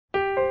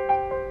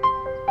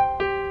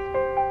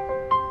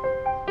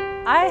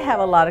I have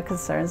a lot of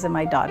concerns, and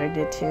my daughter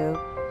did too.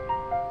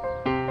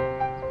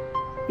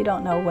 You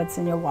don't know what's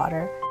in your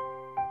water.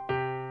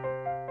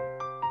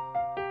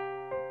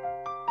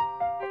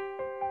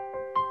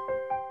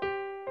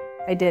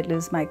 I did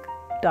lose my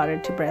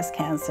daughter to breast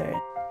cancer.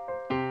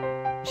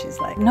 She's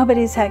like,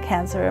 nobody's had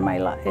cancer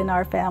in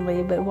our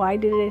family, but why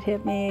did it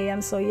hit me?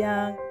 I'm so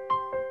young.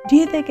 Do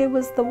you think it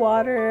was the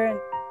water?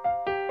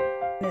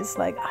 And it's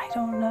like, I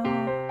don't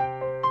know.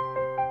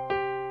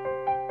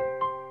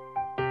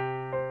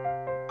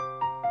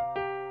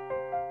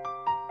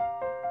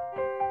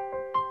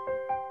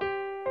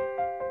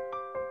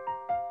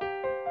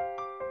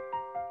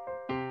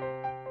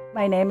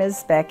 My name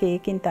is Becky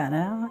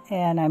Quintana,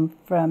 and I'm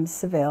from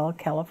Seville,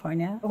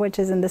 California, which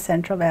is in the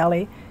Central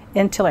Valley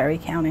in Tulare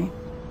County.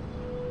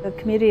 The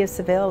community of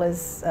Seville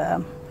is,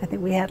 I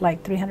think we had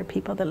like 300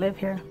 people that live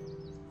here.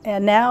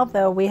 And now,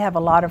 though, we have a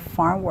lot of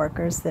farm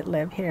workers that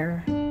live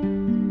here.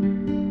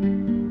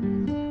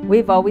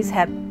 We've always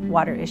had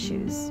water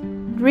issues.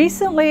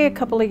 Recently, a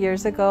couple of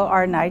years ago,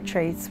 our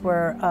nitrates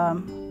were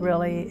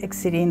really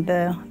exceeding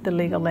the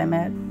legal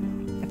limit.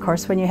 Of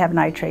course, when you have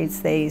nitrates,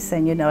 they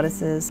send you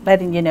notices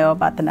letting you know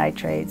about the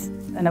nitrates.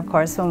 And of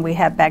course, when we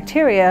have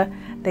bacteria,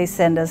 they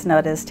send us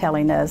notice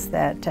telling us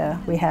that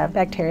we have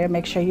bacteria.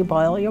 Make sure you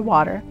boil your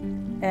water.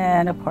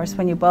 And of course,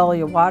 when you boil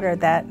your water,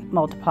 that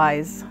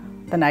multiplies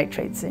the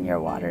nitrates in your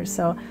water.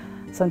 So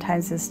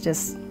sometimes it's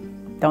just,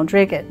 don't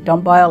drink it,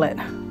 don't boil it.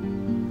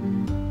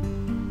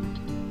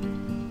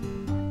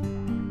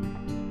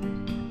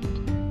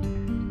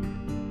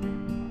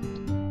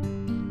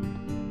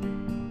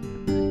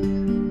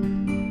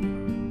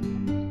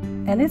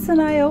 And it's an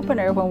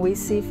eye-opener when we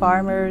see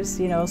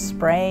farmers,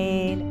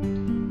 spraying.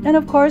 And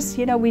of course,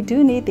 we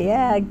do need the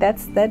ag.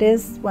 That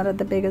is one of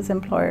the biggest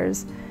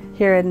employers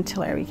here in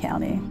Tulare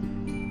County.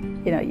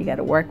 You got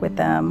to work with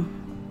them,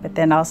 but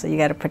then also you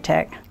got to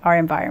protect our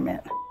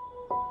environment.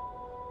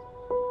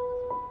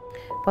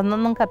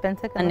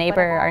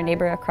 Our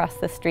neighbor across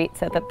the street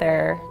said that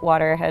their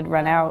water had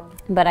run out,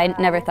 but I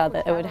never thought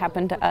that it would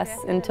happen to us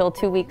until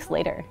 2 weeks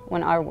later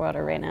when our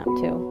water ran out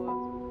too.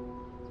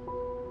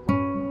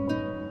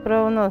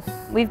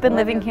 We've been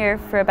living here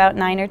for about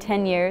 9 or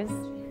 10 years.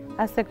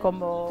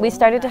 We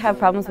started to have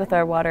problems with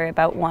our water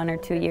about 1 or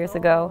 2 years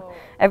ago.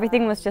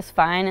 Everything was just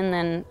fine, and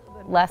then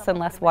less and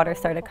less water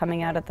started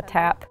coming out of the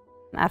tap.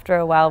 After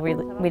a while, we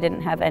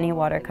didn't have any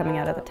water coming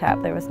out of the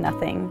tap. There was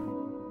nothing.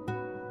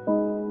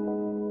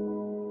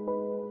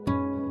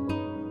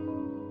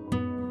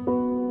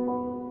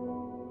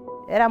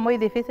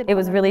 It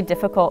was really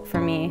difficult for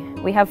me.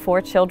 We have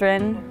 4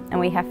 children, and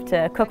we have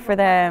to cook for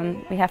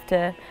them. We have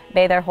to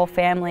bathe our whole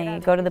family,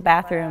 go to the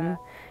bathroom,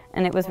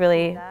 and it was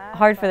really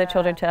hard for the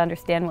children to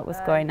understand what was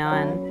going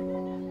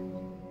on.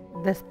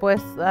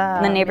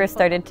 The neighbors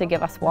started to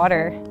give us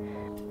water,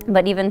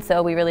 but even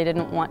so, we really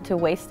didn't want to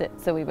waste it,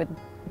 so we would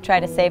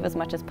try to save as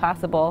much as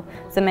possible.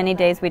 So many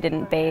days we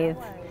didn't bathe.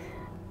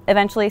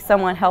 Eventually,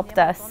 someone helped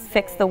us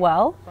fix the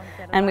well,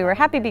 and we were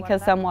happy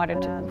because some water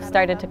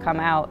started to come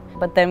out,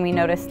 but then we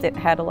noticed it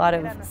had a lot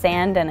of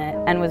sand in it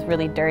and was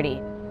really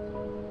dirty.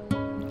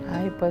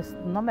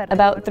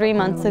 About 3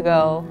 months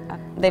ago,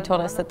 they told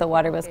us that the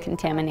water was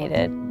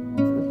contaminated.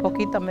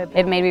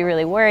 It made me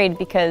really worried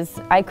because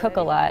I cook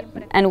a lot,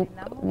 and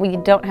we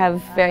don't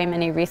have very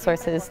many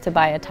resources to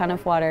buy a ton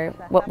of water.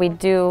 What we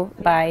do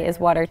buy is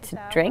water to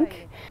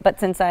drink, but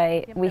since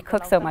we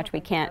cook so much, we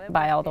can't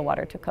buy all the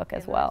water to cook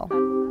as well.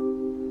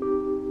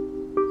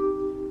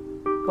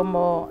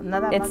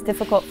 It's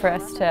difficult for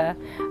us to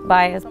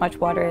buy as much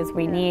water as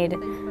we need.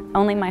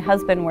 Only my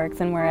husband works,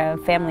 and we're a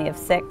family of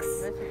 6.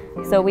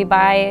 So we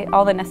buy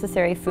all the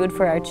necessary food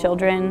for our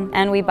children,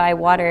 and we buy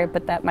water,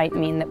 but that might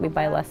mean that we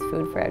buy less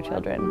food for our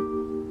children.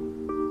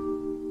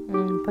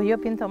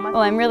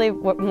 Well, I'm really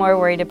more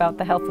worried about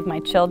the health of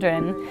my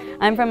children.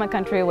 I'm from a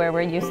country where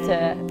we're used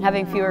to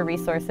having fewer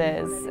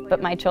resources,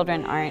 but my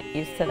children aren't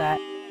used to that.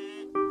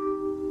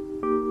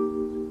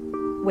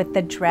 With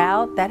the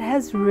drought, that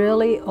has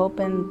really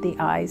opened the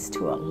eyes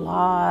to a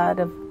lot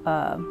of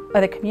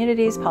other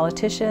communities,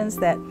 politicians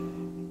that,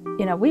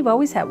 we've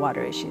always had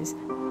water issues.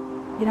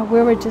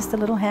 We were just a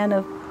little hand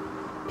of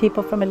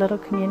people from a little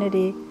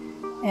community,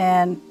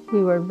 and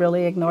we were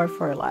really ignored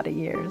for a lot of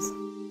years.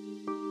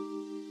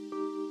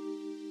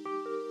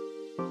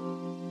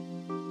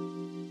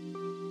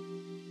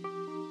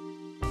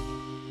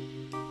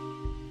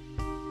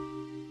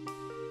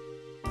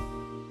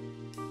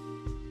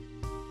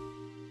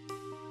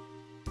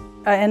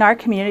 In our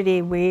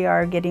community, we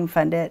are getting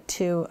funded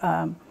to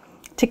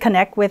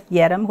connect with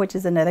Yedem, which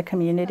is another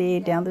community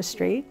down the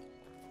street.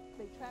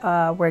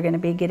 We're going to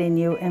be getting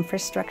new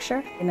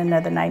infrastructure in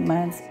another 9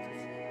 months.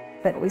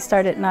 But we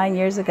started 9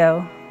 years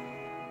ago,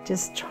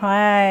 just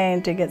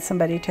trying to get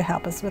somebody to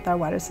help us with our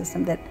water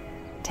system. That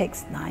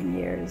takes 9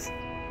 years.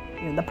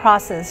 The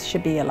process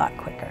should be a lot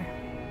quicker.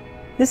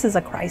 This is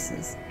a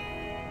crisis.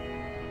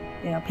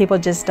 People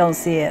just don't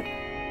see it.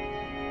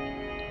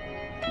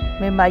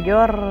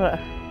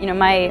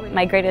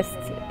 My greatest,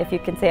 if you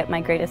can say it,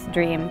 my greatest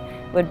dream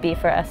would be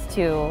for us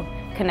to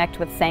connect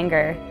with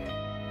Sanger.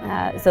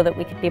 so that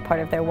we could be part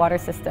of their water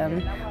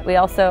system. We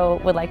also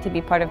would like to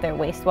be part of their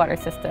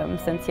wastewater system,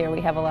 since here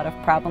we have a lot of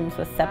problems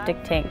with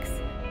septic tanks.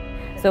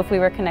 So if we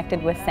were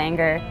connected with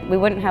Sanger, we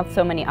wouldn't have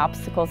so many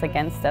obstacles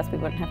against us. We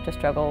wouldn't have to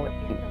struggle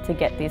to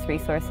get these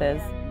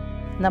resources.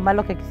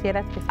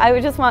 I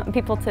would just want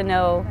people to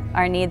know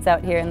our needs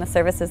out here and the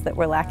services that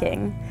we're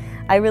lacking.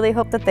 I really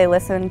hope that they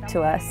listen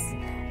to us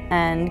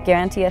and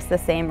guarantee us the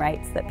same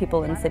rights that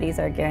people in cities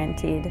are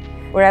guaranteed.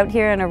 We're out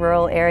here in a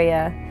rural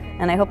area,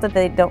 and I hope that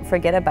they don't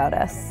forget about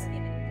us.